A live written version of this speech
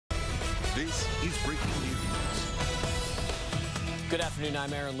This is Breaking News. Good afternoon,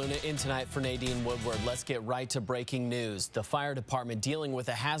 I'm Aaron Luna in tonight for Nadine Woodward. Let's get right to breaking news. The fire department dealing with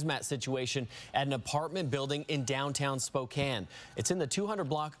a hazmat situation at an apartment building in downtown Spokane. It's in the 200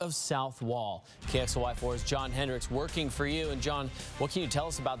 block of South Wall. KXLY4's John Hendricks working for you. And John, what can you tell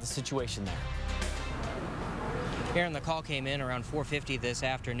us about the situation there? Aaron, the call came in around 4:50 this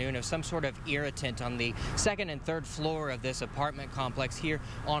afternoon of some sort of irritant on the second and third floor of this apartment complex here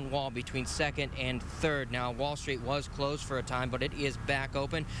on Wall between 2nd and 3rd. Now, Wall Street was closed for a time, but it is back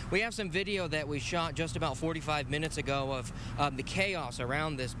open. We have some video that we shot just about 45 minutes ago of the chaos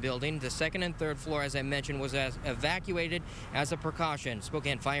around this building. The 2nd and 3rd floor, as I mentioned, was evacuated as a precaution.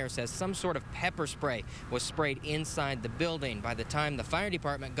 Spokane Fire says some sort of pepper spray was sprayed inside the building. By the time the fire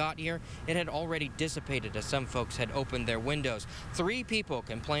department got here, it had already dissipated as some folks had opened their windows. 3 people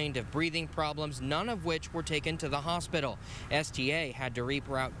complained of breathing problems, none of which were taken to the hospital. STA had to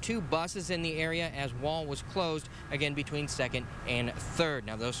reroute 2 buses in the area as Wall was closed again between 2nd and 3rd.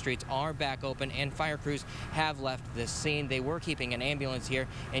 Now those streets are back open and fire crews have left the scene. They were keeping an ambulance here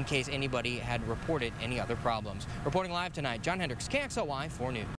in case anybody had reported any other problems. Reporting live tonight, John Hendricks, KXLY 4 News.